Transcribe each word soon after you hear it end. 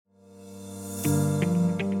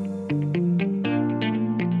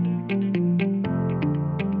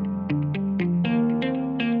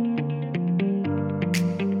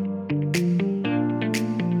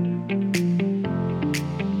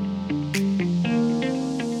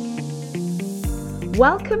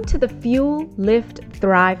Welcome to the Fuel, Lift,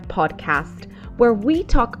 Thrive podcast, where we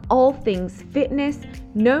talk all things fitness,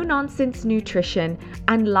 no-nonsense nutrition,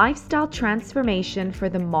 and lifestyle transformation for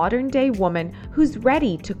the modern day woman who's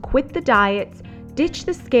ready to quit the diets, ditch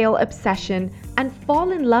the scale obsession, and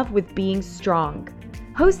fall in love with being strong.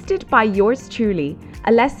 Hosted by yours truly,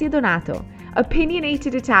 Alessia Donato,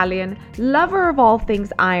 opinionated Italian, lover of all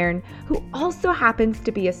things iron, who also happens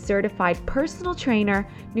to be a certified personal trainer,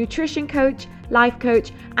 nutrition coach, life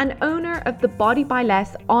coach, and owner of the Body by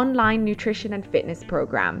Less online nutrition and fitness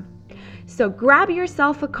program. So grab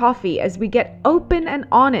yourself a coffee as we get open and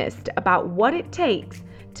honest about what it takes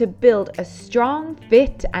to build a strong,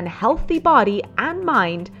 fit, and healthy body and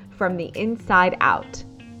mind from the inside out.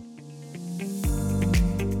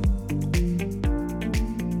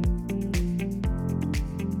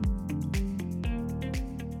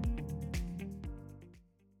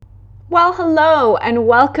 Well, hello and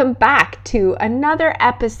welcome back to another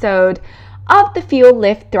episode of the Fuel,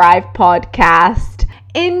 Lift, Thrive podcast.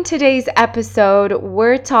 In today's episode,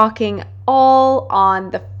 we're talking all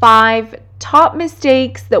on the 5 top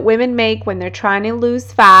mistakes that women make when they're trying to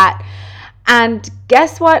lose fat. And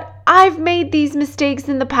guess what? I've made these mistakes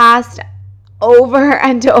in the past over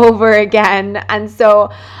and over again. And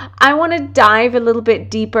so I want to dive a little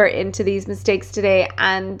bit deeper into these mistakes today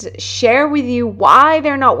and share with you why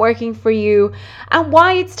they're not working for you and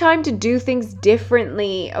why it's time to do things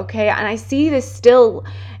differently. Okay. And I see this still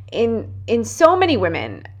in so many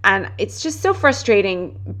women, and it's just so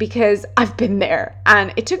frustrating because I've been there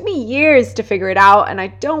and it took me years to figure it out, and I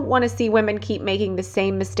don't want to see women keep making the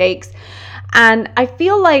same mistakes. And I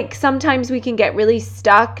feel like sometimes we can get really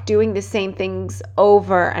stuck doing the same things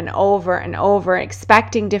over and over and over,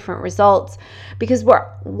 expecting different results because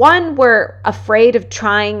we're afraid of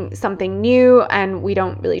trying something new and we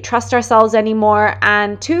don't really trust ourselves anymore.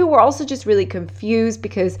 And 2, we're also just really confused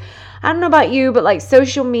because I don't know about you, but like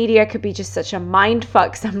social media could be just such a mind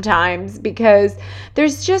fuck sometimes because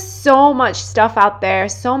there's just so much stuff out there,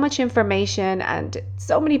 so much information, and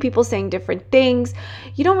so many people saying different things.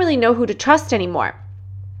 You don't really know who to trust anymore.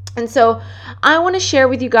 And so I want to share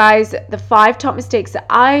with you guys the 5 top mistakes that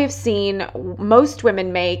I have seen most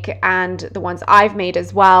women make and the ones I've made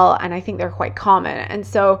as well. And I think they're quite common. And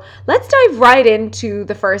so let's dive right into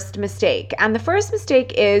the first mistake. And the first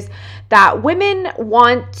mistake is that women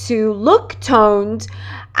want to look toned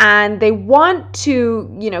and they want to,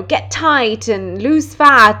 get tight and lose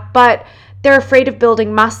fat, but they're afraid of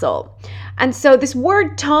building muscle. And so this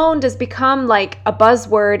word toned has become like a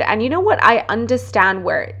buzzword. And you know what? I understand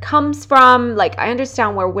where it comes from. Like, I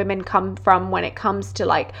understand where women come from when it comes to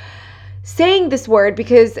like saying this word,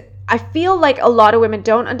 because I feel like a lot of women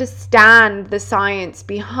don't understand the science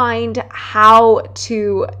behind how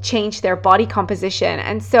to change their body composition.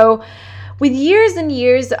 And so with years and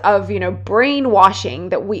years of, brainwashing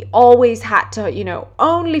that we always had to,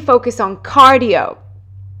 only focus on cardio,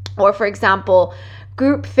 or for example,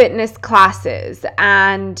 group fitness classes,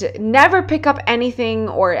 and never pick up anything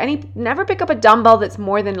never pick up a dumbbell that's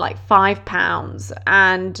more than like 5 pounds,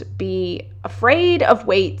 and be afraid of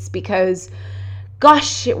weights because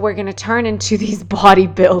gosh, we're going to turn into these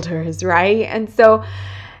bodybuilders, right? And so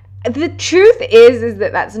the truth is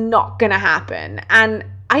that that's not going to happen. And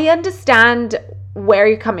I understand where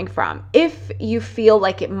you're coming from. If you feel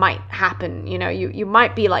like it might happen, you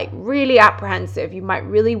might be like really apprehensive. You might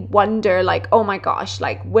really wonder like, oh my gosh,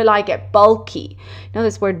 like, will I get bulky?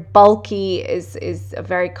 This word bulky is a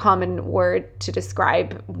very common word to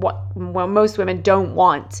describe what most women don't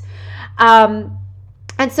want. And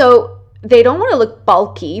so they don't want to look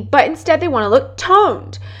bulky, but instead they want to look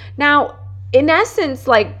toned. Now, in essence,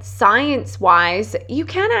 like science-wise, you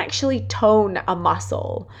can actually tone a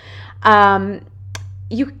muscle.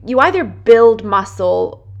 You either build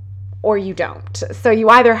muscle or you don't. So you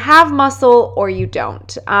either have muscle or you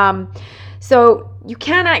don't. So you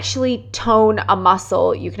can't actually tone a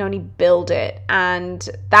muscle. You can only build it. And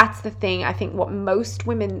that's the thing. I think what most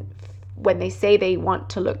women, when they say they want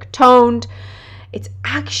to look toned, it's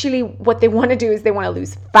actually what they want to do is they want to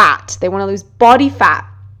lose fat. They want to lose body fat.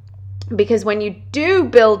 Because when you do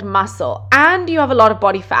build muscle and you have a lot of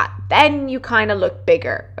body fat, then you kind of look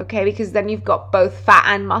bigger, okay? Because then you've got both fat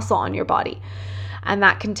and muscle on your body. And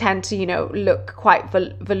that can tend to, look quite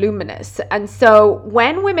voluminous. And so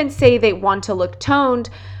when women say they want to look toned,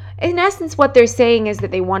 in essence, what they're saying is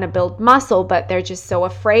that they want to build muscle, but they're just so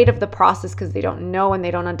afraid of the process because they don't know and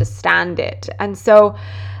they don't understand it. And so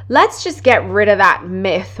let's just get rid of that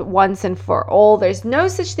myth once and for all. There's no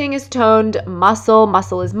such thing as toned muscle.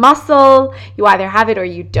 Muscle is muscle. You either have it or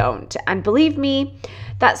you don't. And believe me,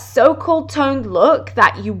 that so-called toned look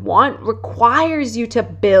that you want requires you to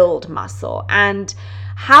build muscle. And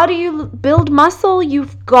how do you build muscle?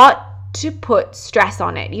 You've got to put stress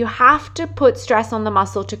on it. You have to put stress on the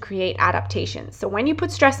muscle to create adaptation. So when you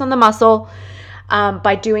put stress on the muscle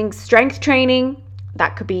by doing strength training,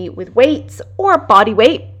 that could be with weights or body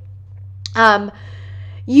weight,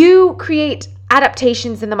 you create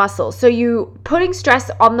adaptations in the muscle. So you putting stress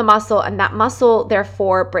on the muscle, and that muscle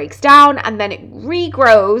therefore breaks down, and then it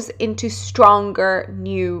regrows into stronger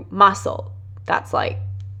new muscle. That's like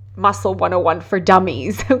muscle 101 for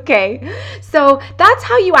dummies, okay? So that's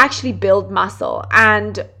how you actually build muscle.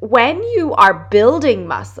 And when you are building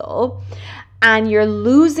muscle and you're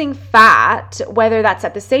losing fat, whether that's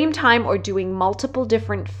at the same time or doing multiple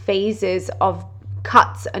different phases of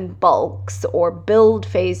cuts and bulks, or build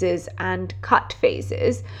phases and cut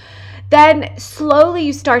phases, then slowly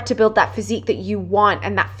you start to build that physique that you want,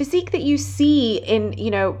 and that physique that you see in,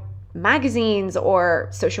 magazines or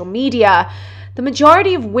social media. The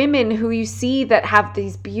majority of women who you see that have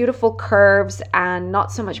these beautiful curves and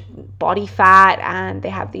not so much body fat, and they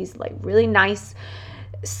have these like really nice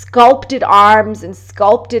sculpted arms and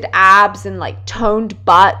sculpted abs and like toned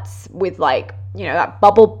butts with like, that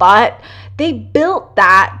bubble butt, they built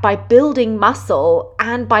that by building muscle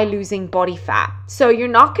and by losing body fat. So you're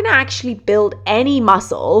not going to actually build any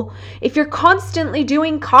muscle if you're constantly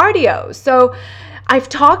doing cardio. So I've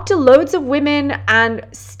talked to loads of women, and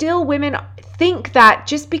still women think that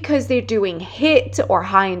just because they're doing HIIT or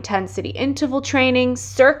high intensity interval training,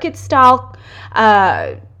 circuit style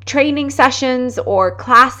training sessions or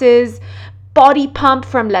classes, body pump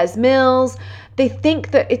from Les Mills, they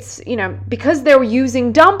think that it's, because they're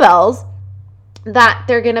using dumbbells, that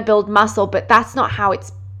they're going to build muscle, but that's not how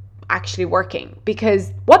it's actually working,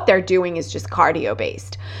 because what they're doing is just cardio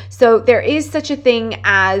based. So there is such a thing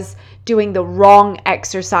as doing the wrong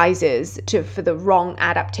exercises for the wrong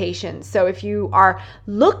adaptation. So if you are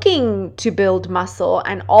looking to build muscle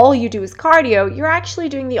and all you do is cardio, you're actually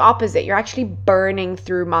doing the opposite. You're actually burning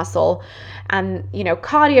through muscle. And,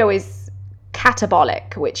 cardio is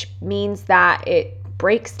catabolic, which means that it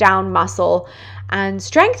breaks down muscle. And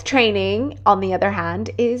strength training, on the other hand,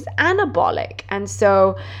 is anabolic. And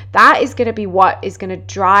so that is going to be what is going to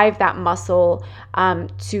drive that muscle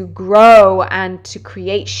to grow and to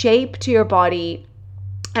create shape to your body.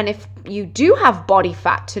 And if you do have body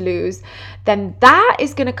fat to lose, then that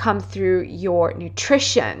is going to come through your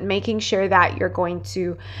nutrition, making sure that you're going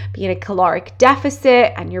to be in a caloric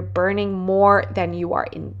deficit and you're burning more than you are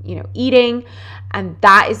eating. And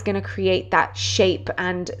that is going to create that shape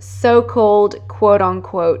and so-called quote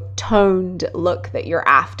unquote toned look that you're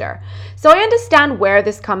after. So I understand where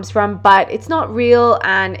this comes from, but it's not real.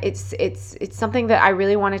 And it's something that I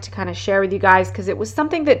really wanted to kind of share with you guys, because it was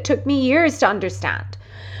something that took me years to understand.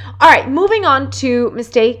 All right, moving on to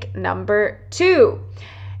mistake number 2.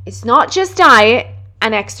 It's not just diet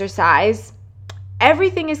and exercise.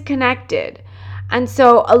 Everything is connected. And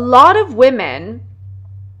so a lot of women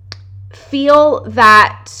feel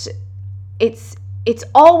that it's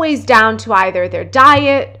always down to either their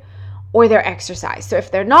diet or their exercise. So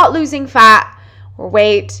if they're not losing fat or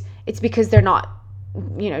weight, it's because they're not,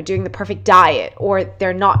 doing the perfect diet, or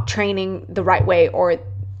they're not training the right way, or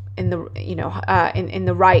in the in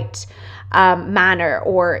the right manner,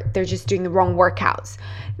 or they're just doing the wrong workouts.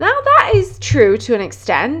 Now that is true to an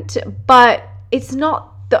extent, but it's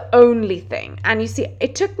not the only thing. And you see,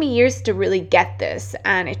 it took me years to really get this,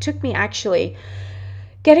 and it took me actually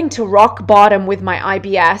getting to rock bottom with my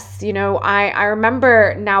IBS. I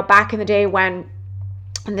remember now back in the day when,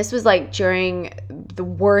 and this was like during the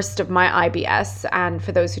worst of my IBS. And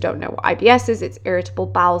for those who don't know what IBS is, it's irritable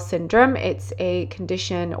bowel syndrome. It's a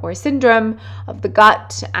condition or syndrome of the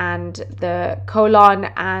gut and the colon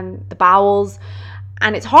and the bowels.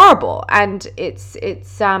 And it's horrible. And it's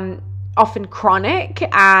often chronic.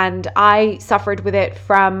 And I suffered with it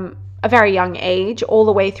from a very young age, all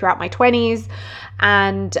the way throughout my 20s.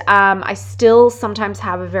 And I still sometimes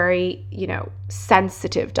have a very,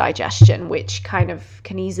 sensitive digestion, which kind of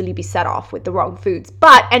can easily be set off with the wrong foods.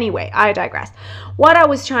 But anyway, I digress. What I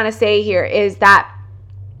was trying to say here is that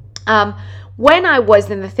when I was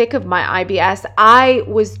in the thick of my IBS, I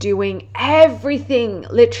was doing everything.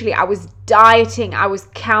 Literally, I was dieting. I was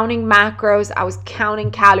counting macros. I was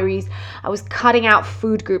counting calories. I was cutting out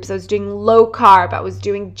food groups. I was doing low carb. I was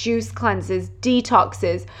doing juice cleanses,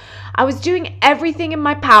 detoxes. I was doing everything in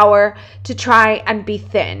my power to try and be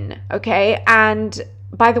thin, okay? And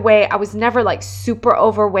by the way, I was never like super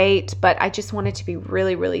overweight, but I just wanted to be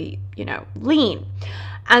really, really, lean.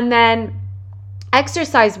 And then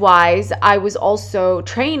exercise wise, I was also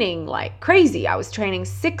training like crazy. I was training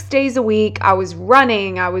 6 days a week. I was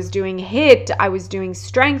running, I was doing HIIT, I was doing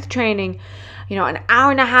strength training, an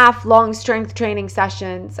hour and a half long strength training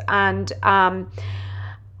sessions. And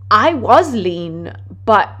I was lean,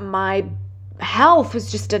 but my health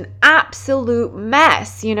was just an absolute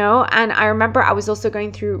mess, and I remember I was also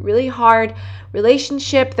going through a really hard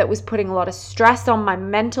relationship that was putting a lot of stress on my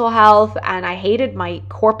mental health, and I hated my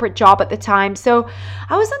corporate job at the time. So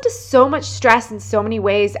I was under so much stress in so many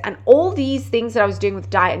ways, and all these things that I was doing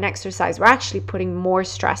with diet and exercise were actually putting more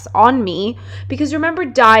stress on me, because remember,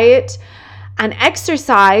 diet and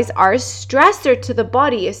exercise are a stressor to the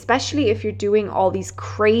body, especially if you're doing all these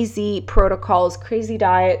crazy protocols, crazy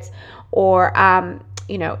diets, or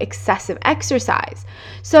excessive exercise.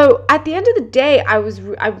 So at the end of the day, I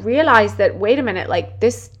realized that, wait a minute, like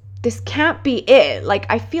this can't be it. Like,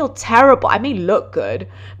 I feel terrible. I may look good,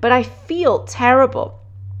 but I feel terrible.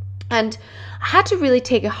 And I had to really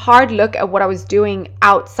take a hard look at what I was doing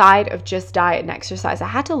outside of just diet and exercise. I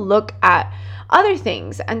had to look at other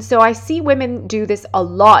things. And so I see women do this a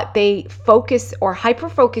lot. They focus or hyper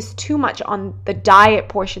focus too much on the diet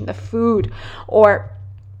portion, the food, or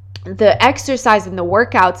the exercise and the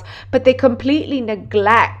workouts, but they completely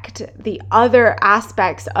neglect the other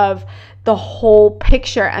aspects of the whole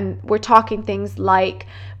picture. And we're talking things like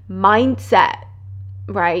mindset,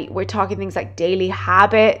 right? We're talking things like daily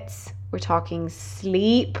habits. We're talking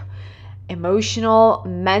sleep, emotional,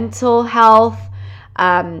 mental health,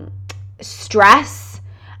 stress,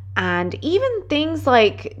 and even things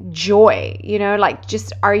like joy, like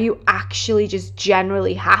just, are you actually just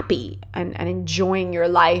generally happy and enjoying your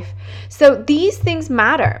life? So these things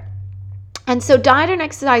matter. And so diet and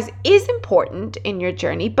exercise is important in your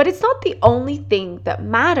journey, but it's not the only thing that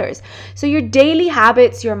matters. So your daily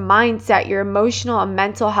habits, your mindset, your emotional and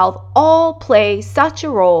mental health all play such a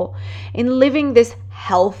role in living this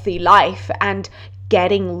healthy life and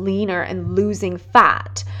getting leaner and losing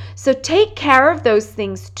fat. So take care of those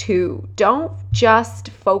things too. Don't just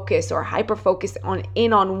focus or hyper focus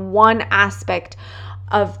on one aspect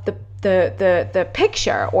of the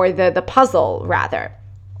picture, or the puzzle rather.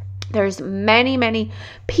 There's many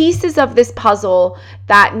pieces of this puzzle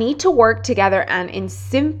that need to work together and in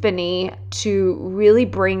symphony to really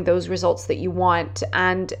bring those results that you want.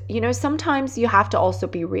 And, sometimes you have to also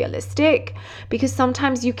be realistic, because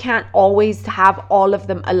sometimes you can't always have all of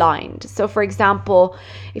them aligned. So for example,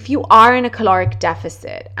 if you are in a caloric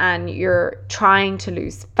deficit and you're trying to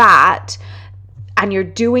lose fat, and you're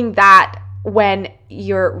doing that when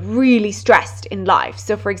you're really stressed in life.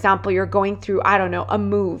 So for example, you're going through, a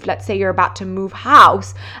move. Let's say you're about to move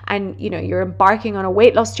house and, you're embarking on a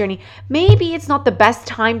weight loss journey. Maybe it's not the best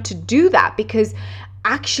time to do that, because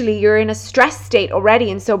actually you're in a stress state already.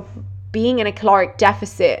 And so being in a caloric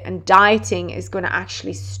deficit and dieting is going to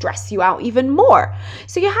actually stress you out even more.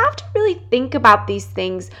 So you have to really think about these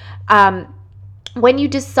things, when you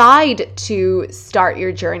decide to start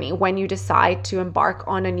your journey, when you decide to embark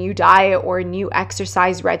on a new diet or a new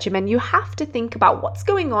exercise regimen, you have to think about what's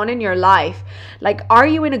going on in your life. Like, are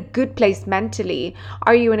you in a good place mentally?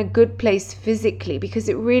 Are you in a good place physically? Because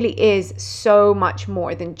it really is so much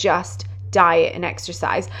more than just diet and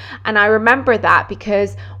exercise. And I remember that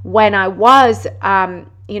because when I was,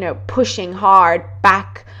 pushing hard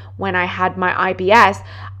back when I had my IBS,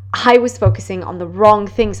 I was focusing on the wrong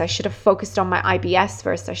things. I should have focused on my IBS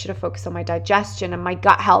first. I should have focused on my digestion and my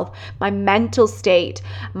gut health, my mental state,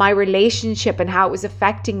 my relationship and how it was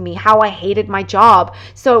affecting me, how I hated my job.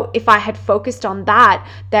 So if I had focused on that,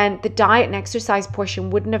 then the diet and exercise portion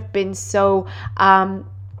wouldn't have been so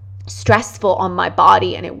stressful on my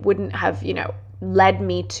body, and it wouldn't have, led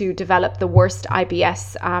me to develop the worst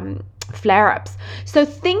IBS flare-ups. So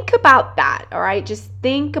think about that, all right? Just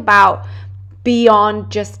think about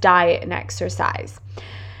beyond just diet and exercise.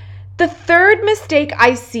 The third mistake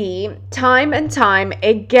I see time and time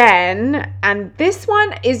again, and this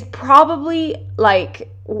one is probably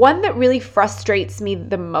like one that really frustrates me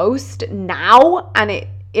the most now, and it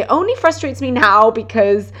only frustrates me now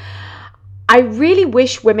because I really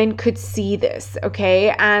wish women could see this,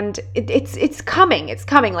 okay? And it's coming.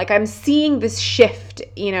 Like, I'm seeing this shift,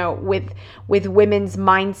 with women's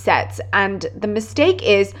mindsets, and the mistake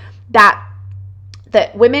is that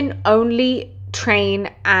women only train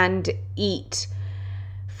and eat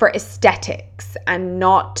for aesthetics and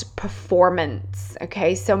not performance,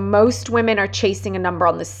 okay? So most women are chasing a number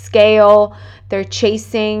on the scale. They're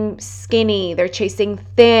chasing skinny, they're chasing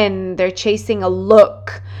thin, they're chasing a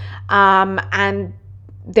look, and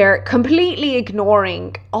they're completely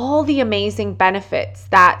ignoring all the amazing benefits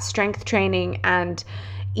that strength training and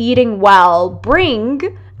eating well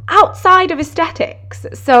bring outside of aesthetics.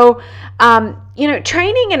 So,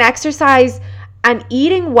 training and exercise and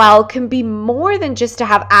eating well can be more than just to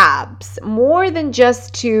have abs, more than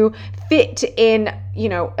just to fit in,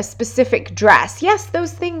 a specific dress. Yes,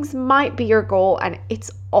 those things might be your goal, and it's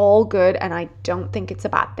all good, and I don't think it's a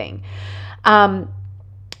bad thing.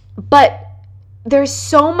 But there's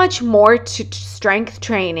so much more to strength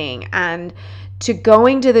training and to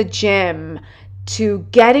going to the gym, to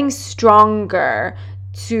getting stronger,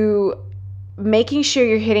 to making sure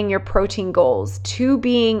you're hitting your protein goals, to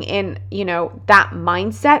being in, that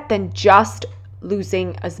mindset than just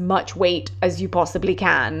losing as much weight as you possibly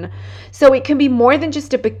can. So it can be more than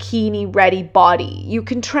just a bikini ready body. You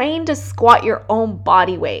can train to squat your own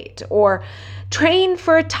body weight, or train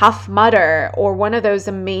for a Tough Mudder or one of those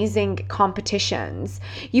amazing competitions.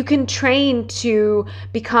 You can train to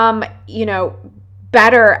become,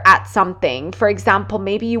 better at something. For example,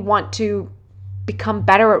 maybe you want to become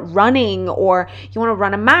better at running, or you want to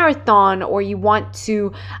run a marathon, or you want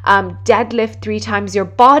to deadlift 3 times your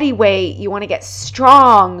body weight, you want to get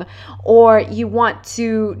strong, or you want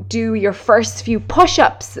to do your first few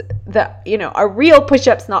push-ups, are real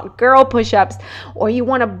push-ups, not girl push-ups, or you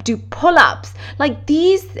want to do pull-ups. Like,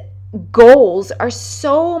 these goals are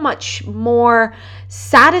so much more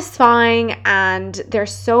satisfying, and they're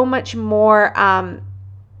so much more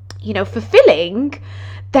fulfilling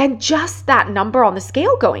than just that number on the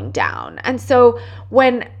scale going down. And so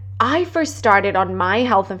when I first started on my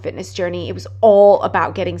health and fitness journey, it was all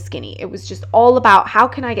about getting skinny. It was just all about how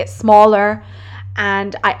can I get smaller.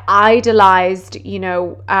 And I idolized,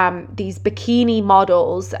 these bikini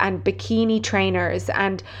models and bikini trainers.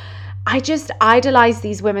 And I just idolized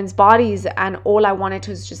these women's bodies. And all I wanted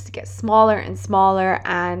was just to get smaller and smaller.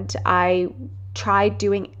 And I tried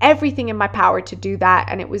doing everything in my power to do that.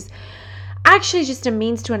 And it was actually just a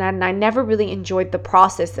means to an end, and I never really enjoyed the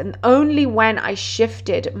process. And only when I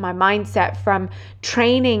shifted my mindset from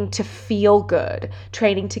training to feel good,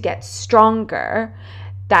 training to get stronger,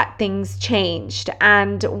 that things changed.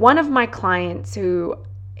 And one of my clients, who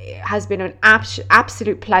has been an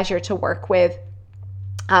absolute pleasure to work with,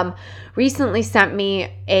 recently sent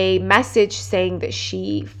me a message saying that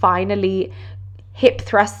she finally hip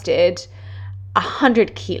thrusted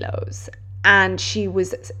 100 kilos, and she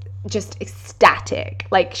was just ecstatic.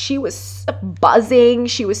 Like, she was buzzing,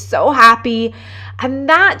 she was so happy, and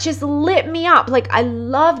that just lit me up. Like, I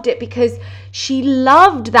loved it because she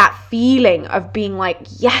loved that feeling of being like,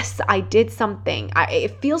 yes, I did something.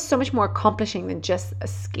 It feels so much more accomplishing than just a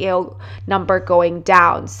scale number going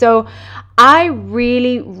down. So I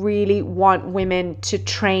really, really want women to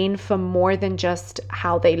train for more than just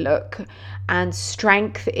how they look, and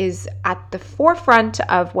strength is at the forefront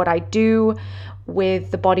of what I do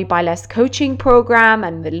with the Body by Less coaching program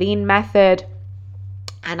and the lean method.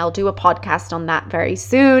 And I'll do a podcast on that very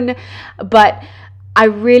soon. But I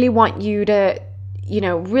really want you to,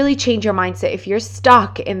 really change your mindset. If you're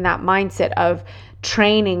stuck in that mindset of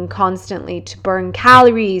training constantly to burn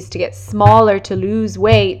calories, to get smaller, to lose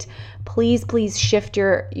weight, please shift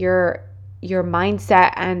your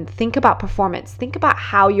mindset and think about performance. Think about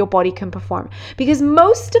how your body can perform. Because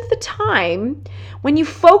most of the time, when you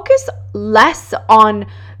focus less on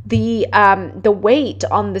the weight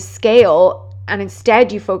on the scale, and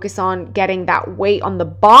instead you focus on getting that weight on the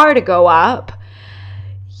bar to go up,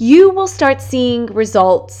 you will start seeing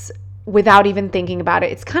results without even thinking about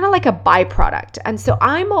it. It's kind of like a byproduct. And so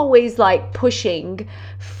I'm always like pushing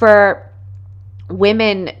for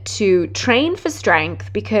women to train for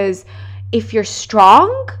strength, because if you're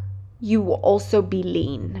strong, you will also be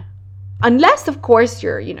lean. Unless, of course,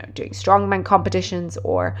 you're, doing strongman competitions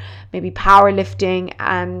or maybe powerlifting,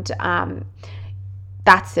 and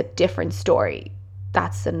that's a different story.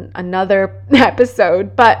 That's another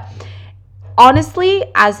episode. But honestly,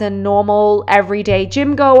 as a normal everyday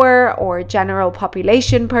gym goer or general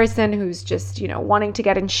population person who's just, wanting to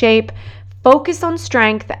get in shape, focus on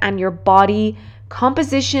strength, and your body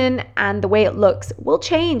composition and the way it looks will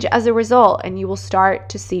change as a result, and you will start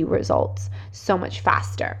to see results so much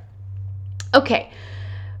faster. Okay,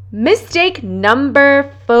 mistake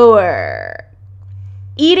number 4.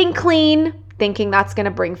 Eating clean, thinking that's going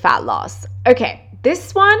to bring fat loss. Okay,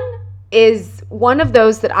 this one is one of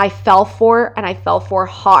those that I fell for, and I fell for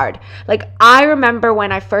hard. Like, I remember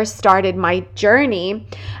when I first started my journey,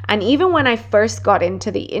 and even when I first got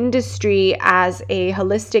into the industry as a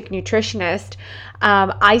holistic nutritionist,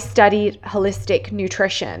 I studied holistic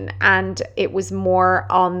nutrition, and it was more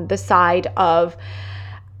on the side of,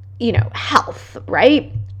 health,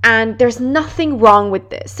 right? And there's nothing wrong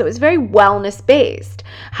with this. So it's very wellness based.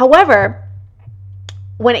 However,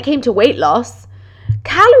 when it came to weight loss,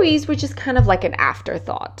 calories were just kind of like an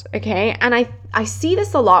afterthought, okay? And I see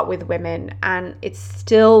this a lot with women, and it's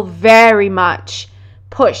still very much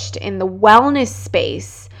pushed in the wellness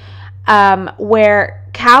space, where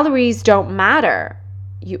calories don't matter.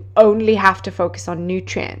 You only have to focus on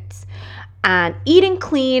nutrients. And eating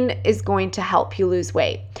clean is going to help you lose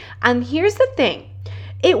weight. And here's the thing.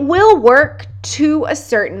 It will work to a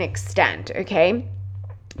certain extent, okay?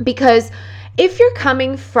 Because if you're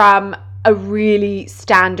coming from a really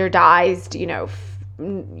standardized,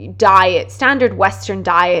 standard Western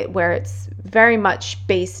diet where it's very much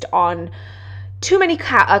based on too many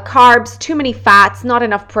carbs, too many fats, not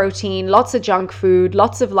enough protein, lots of junk food,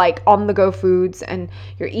 lots of like on-the-go foods, and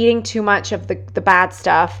you're eating too much of the bad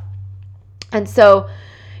stuff. And so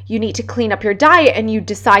you need to clean up your diet and you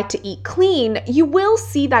decide to eat clean, you will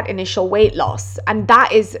see that initial weight loss. And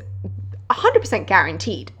that is 100%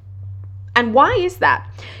 guaranteed. And why is that?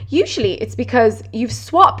 Usually it's because you've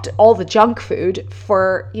swapped all the junk food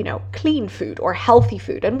for, clean food or healthy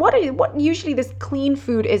food. And what usually this clean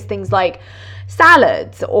food is things like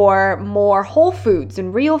salads or more whole foods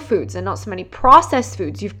and real foods and not so many processed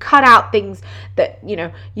foods. You've cut out things that,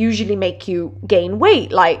 usually make you gain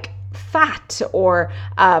weight, like fat or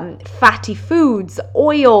fatty foods,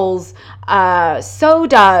 oils,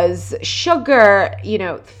 sodas, sugar,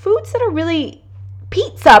 foods that are really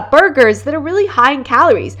pizza, burgers that are really high in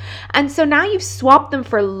calories. And so now you've swapped them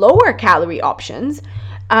for lower calorie options.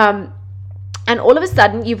 And all of a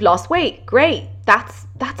sudden you've lost weight. Great. That's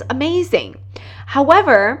amazing.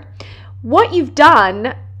 However, what you've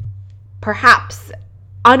done, perhaps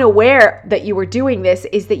unaware that you were doing this,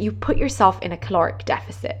 is that you put yourself in a caloric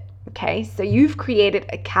deficit. Okay. So you've created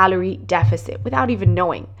a calorie deficit without even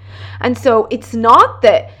knowing. And so it's not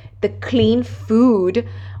that the clean food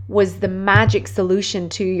was the magic solution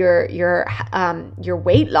to your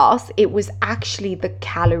weight loss. It was actually the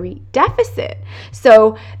calorie deficit.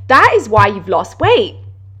 So that is why you've lost weight.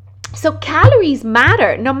 So calories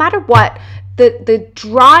matter no matter what. The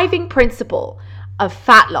driving principle of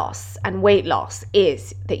fat loss and weight loss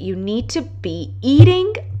is that you need to be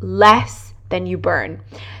eating less than you burn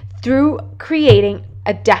through creating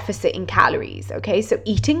a deficit in calories. Okay, so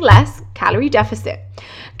eating less, calorie deficit.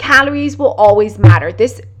 Calories will always matter.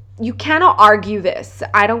 You cannot argue this.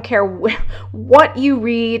 I don't care what you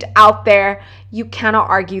read out there. You cannot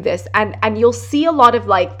argue this. And you'll see a lot of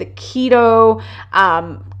like the keto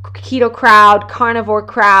crowd, carnivore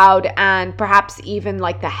crowd, and perhaps even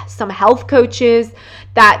like some health coaches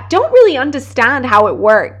that don't really understand how it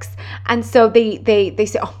works. And so they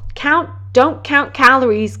say, don't count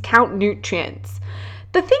calories, count nutrients.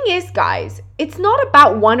 The thing is, guys, it's not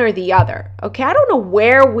about one or the other. Okay, I don't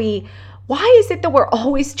know why is it that we're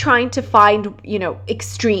always trying to find,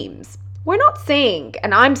 extremes? We're not saying,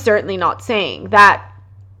 and I'm certainly not saying, that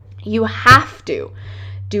you have to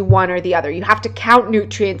do one or the other. You have to count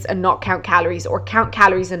nutrients and not count calories, or count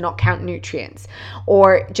calories and not count nutrients,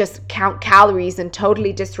 or just count calories and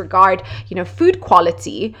totally disregard, food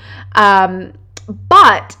quality.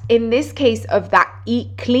 But in this case of that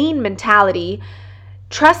eat clean mentality,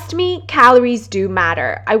 trust me, calories do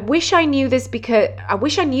matter. I wish I knew this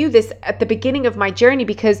at the beginning of my journey,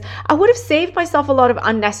 because I would have saved myself a lot of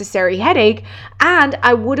unnecessary headache, and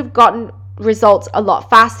I would have gotten results a lot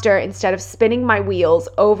faster instead of spinning my wheels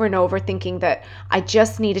over and over thinking that I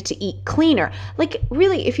just needed to eat cleaner. Like,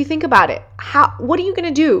 really, if you think about it, what are you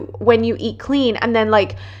going to do when you eat clean and then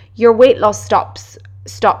like your weight loss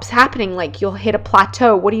stops happening? Like, you'll hit a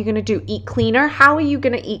plateau. What are you going to do? Eat cleaner? How are you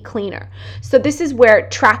going to eat cleaner? So this is where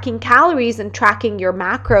tracking calories and tracking your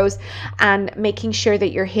macros and making sure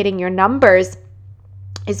that you're hitting your numbers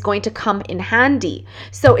is going to come in handy.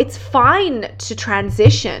 So it's fine to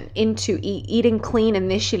transition into eating clean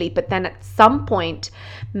initially, but then at some point,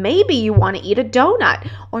 maybe you want to eat a donut,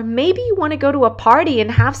 or maybe you want to go to a party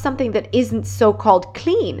and have something that isn't so-called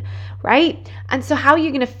clean, right? And so how are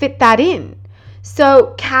you going to fit that in?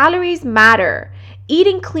 So calories matter.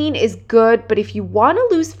 Eating clean is good, but if you want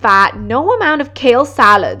to lose fat, no amount of kale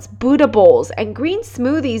salads, Buddha bowls, and green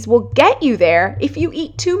smoothies will get you there if you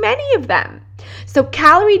eat too many of them. So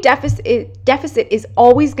calorie deficit is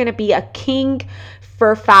always going to be a king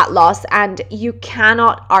for fat loss, and you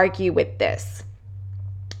cannot argue with this.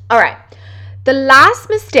 All right. The last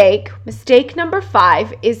mistake number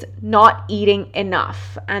 5, is not eating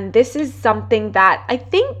enough. And this is something that I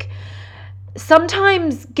think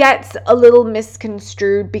sometimes gets a little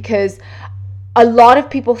misconstrued, because a lot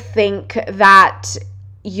of people think that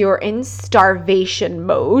you're in starvation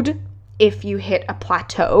mode if you hit a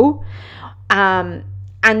plateau,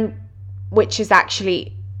 and which is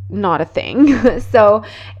actually not a thing. So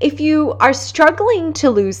if you are struggling to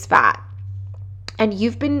lose fat and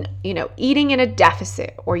you've been, eating in a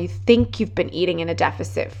deficit, or you think you've been eating in a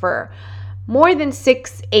deficit for more than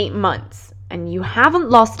 6-8 months and you haven't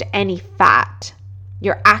lost any fat,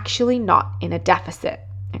 you're actually not in a deficit.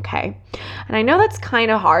 Okay. And I know that's kind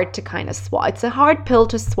of hard to kind of swallow. It's a hard pill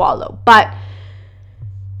to swallow, but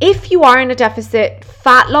if you are in a deficit,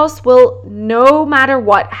 fat loss will no matter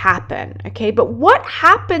what happen. Okay. But what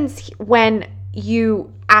happens when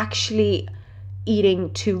you actually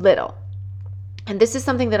eating too little? And this is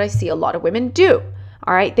something that I see a lot of women do.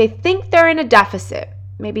 All right. They think they're in a deficit,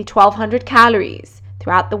 maybe 1,200 calories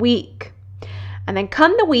throughout the week. And then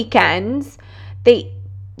come the weekends, they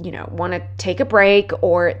want to take a break,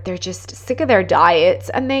 or they're just sick of their diets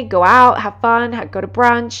and they go out, have fun, go to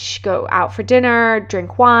brunch, go out for dinner,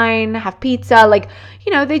 drink wine, have pizza,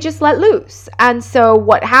 they just let loose. And so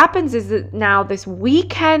what happens is that now this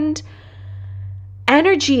weekend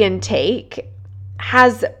energy intake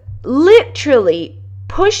has literally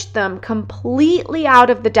pushed them completely out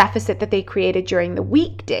of the deficit that they created during the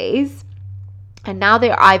weekdays. And now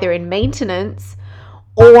they're either in maintenance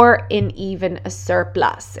or in even a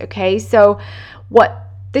surplus. Okay, so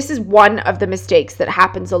this is one of the mistakes that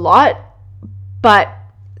happens a lot, but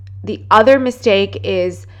the other mistake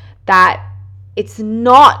is that it's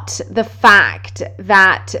not the fact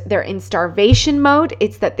that they're in starvation mode,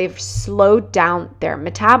 it's that they've slowed down their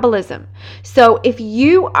metabolism. So if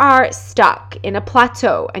you are stuck in a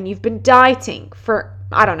plateau and you've been dieting for,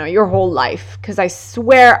 I don't know, your whole life, because I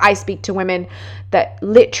swear I speak to women that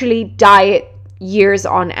literally diet years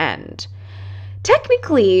on end.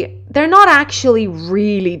 Technically, they're not actually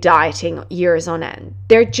really dieting years on end.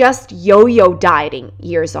 They're just yo-yo dieting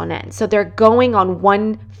years on end. So they're going on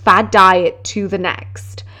one fad diet to the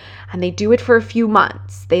next. And they do it for a few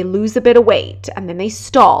months. They lose a bit of weight and then they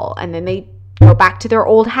stall and then they go back to their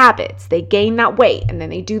old habits. They gain that weight and then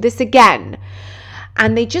they do this again.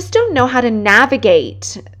 And they just don't know how to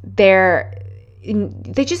navigate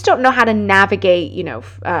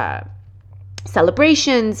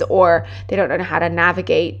celebrations, or they don't know how to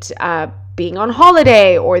navigate being on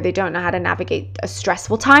holiday, or they don't know how to navigate a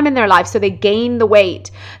stressful time in their life. So they gain the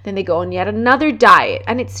weight, then they go on yet another diet,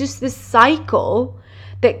 and it's just this cycle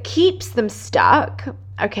that keeps them stuck.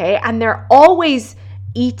 Okay, and they're always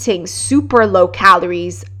eating super low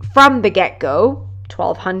calories from the get-go.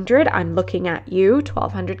 1,200, I'm looking at you,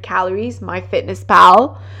 1,200 calories,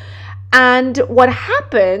 MyFitnessPal. And what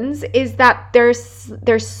happens is that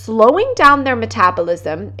they're slowing down their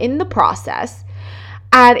metabolism in the process.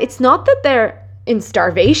 And it's not that they're in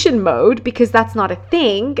starvation mode, because that's not a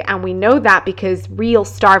thing. And we know that because real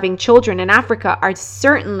starving children in Africa are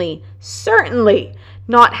certainly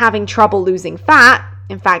not having trouble losing fat.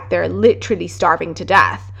 In fact, they're literally starving to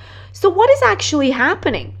death. So what is actually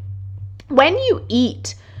happening? When you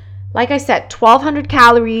eat, like I said, 1,200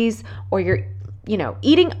 calories, or you're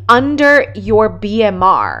eating under your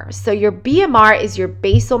BMR. So your BMR is your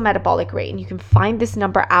basal metabolic rate, and you can find this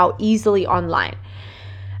number out easily online.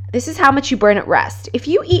 This is how much you burn at rest. If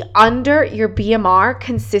you eat under your BMR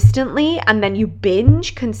consistently, and then you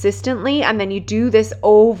binge consistently, and then you do this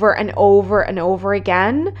over and over and over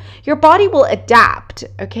again, your body will adapt,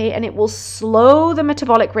 okay? And it will slow the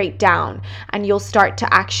metabolic rate down, and you'll start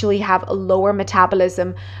to actually have a lower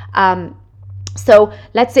metabolism. So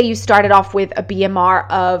let's say you started off with a BMR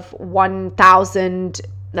of 1,000,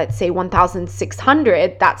 let's say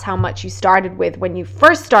 1,600. That's how much you started with when you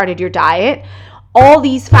first started your diet. All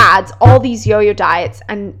these fads, all these yo-yo diets,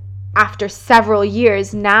 and after several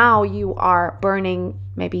years, now you are burning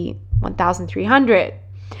maybe 1,300.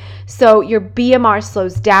 So your BMR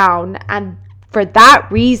slows down, and for that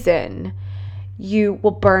reason, you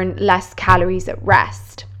will burn less calories at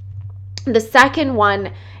rest. The second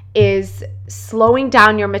one is slowing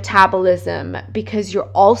down your metabolism because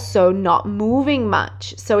you're also not moving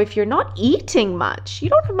much. So if you're not eating much, you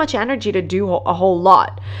don't have much energy to do a whole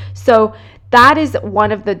lot. So that is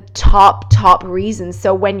one of the top reasons.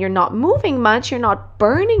 So when you're not moving much, you're not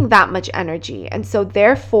burning that much energy. And so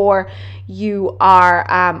therefore, you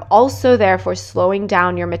are also therefore slowing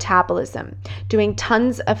down your metabolism, doing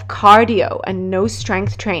tons of cardio and no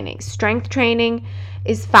strength training. Strength training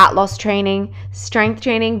is fat loss training. Strength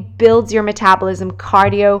training builds your metabolism.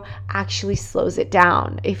 Cardio actually slows it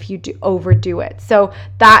down if you overdo it. So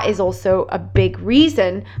that is also a big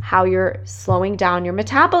reason how you're slowing down your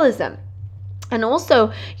metabolism. And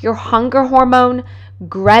also your hunger hormone,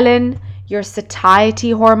 ghrelin, your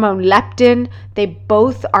satiety hormone, leptin, they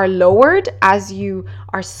both are lowered as you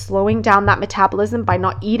are slowing down that metabolism by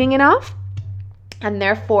not eating enough. And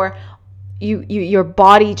therefore, your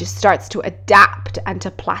body just starts to adapt and to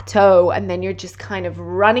plateau, and then you're just kind of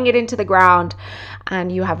running it into the ground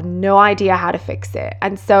and you have no idea how to fix it.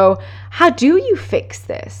 And so how do you fix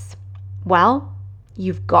this? Well,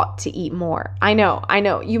 you've got to eat more. I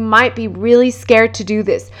know. You might be really scared to do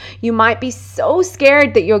this. You might be so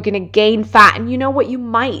scared that you're going to gain fat. And you know what? You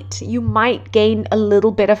might gain a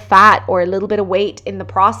little bit of fat or a little bit of weight in the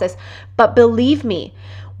process. But believe me,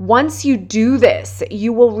 once you do this,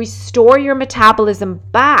 you will restore your metabolism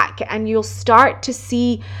back, and you'll start to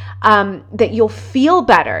see that you'll feel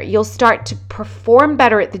better. You'll start to perform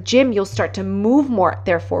better at the gym. You'll start to move more,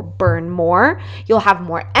 therefore burn more. You'll have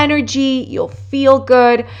more energy. You'll feel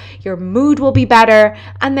good. Your mood will be better.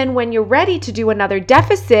 And then when you're ready to do another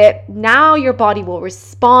deficit, now your body will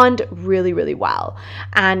respond really, really well,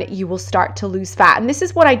 and you will start to lose fat. And this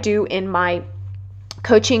is what I do in my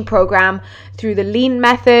coaching program through the lean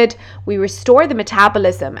method. We restore the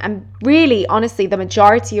metabolism, and really, honestly, the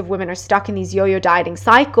majority of women are stuck in these yo-yo dieting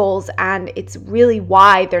cycles, and it's really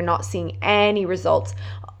why they're not seeing any results.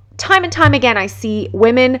 Time and time again, I see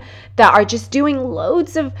women that are just doing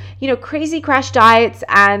loads of, crazy crash diets,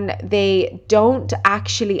 and they don't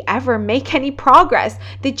actually ever make any progress.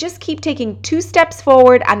 They just keep taking 2 steps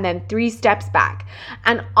forward and then 3 steps back.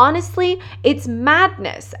 And honestly, it's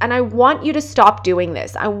madness. And I want you to stop doing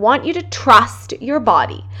this. I want you to trust your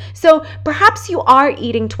body. So perhaps you are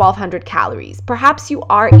eating 1,200 calories. Perhaps you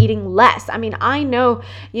are eating less. I mean, I know,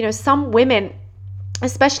 some women,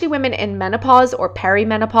 especially women in menopause or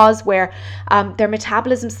perimenopause, where their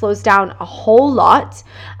metabolism slows down a whole lot,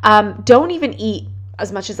 don't even eat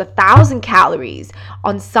as much as 1,000 calories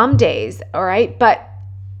on some days, all right? But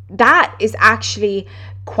that is actually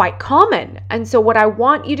quite common. And so what I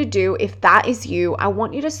want you to do, if that is you, I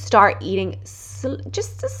want you to start eating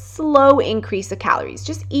just a slow increase of calories.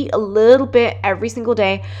 Just eat a little bit every single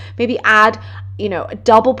day. Maybe add a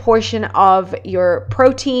double portion of your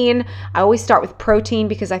protein. I always start with protein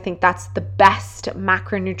because I think that's the best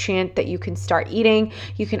macronutrient that you can start eating.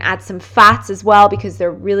 You can add some fats as well because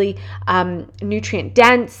they're really nutrient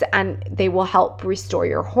dense, and they will help restore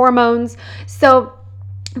your hormones. So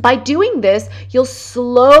by doing this, you'll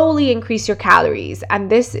slowly increase your calories. And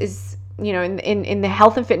this is, in the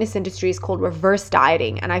health and fitness industry, is called reverse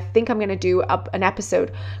dieting. And I think I'm going to do an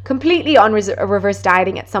episode completely on reverse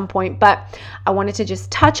dieting at some point, but I wanted to just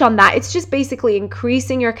touch on that. It's just basically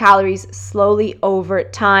increasing your calories slowly over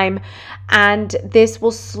time. And this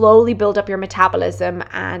will slowly build up your metabolism.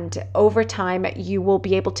 And over time, you will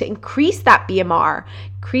be able to increase that BMR,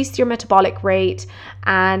 increase your metabolic rate,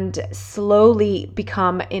 and slowly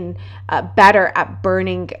become better at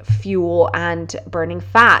burning fuel and burning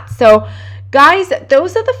fat. So guys,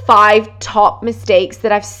 those are the 5 top mistakes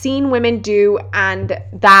that I've seen women do, and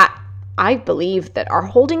that I believe that are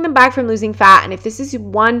holding them back from losing fat. And if this is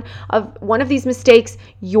one of these mistakes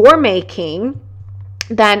you're making,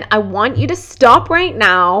 then I want you to stop right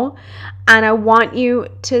now, and I want you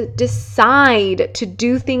to decide to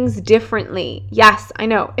do things differently. Yes, I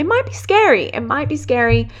know it might be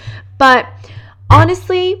scary, but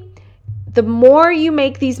honestly, the more you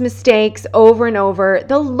make these mistakes over and over,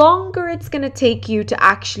 the longer it's going to take you to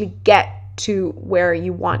actually get to where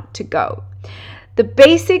you want to go. The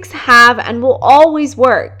basics have and will always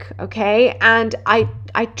work, okay? And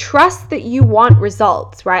I trust that you want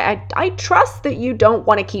results, right? I trust that you don't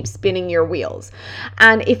want to keep spinning your wheels.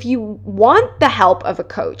 And if you want the help of a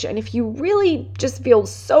coach, and if you really just feel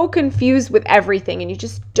so confused with everything and you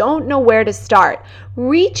just don't know where to start,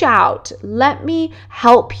 reach out. Let me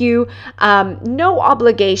help you. No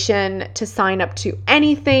obligation to sign up to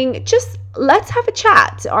anything. Just let's have a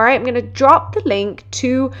chat, all right? I'm going to drop the link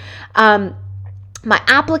to my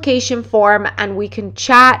application form, and we can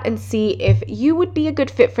chat and see if you would be a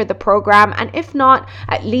good fit for the program. And if not,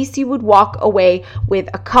 at least you would walk away with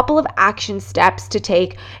a couple of action steps to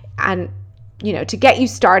take and to get you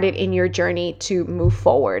started in your journey to move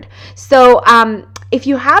forward. So if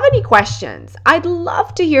you have any questions, I'd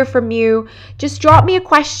love to hear from you. Just drop me a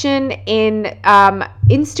question in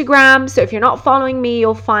Instagram. So if you're not following me,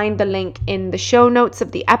 you'll find the link in the show notes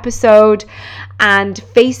of the episode, and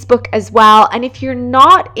Facebook as well. And if you're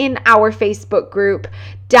not in our Facebook group,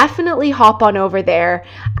 definitely hop on over there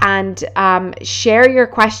and share your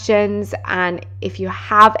questions. And if you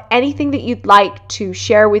have anything that you'd like to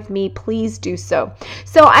share with me, please do so.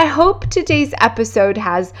 So I hope today's episode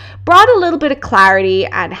has brought a little bit of clarity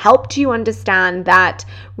and helped you understand that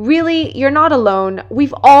really you're not alone.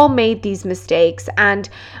 We've all made these mistakes, and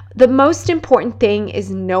the most important thing is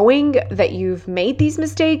knowing that you've made these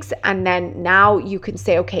mistakes, and then now you can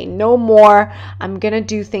say, okay, no more. I'm gonna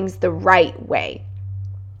do things the right way.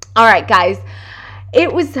 All right, guys.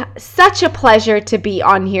 It was such a pleasure to be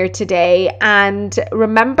on here today. And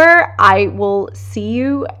remember, I will see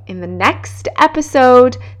you in the next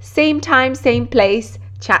episode. Same time, same place.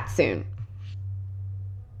 Chat soon.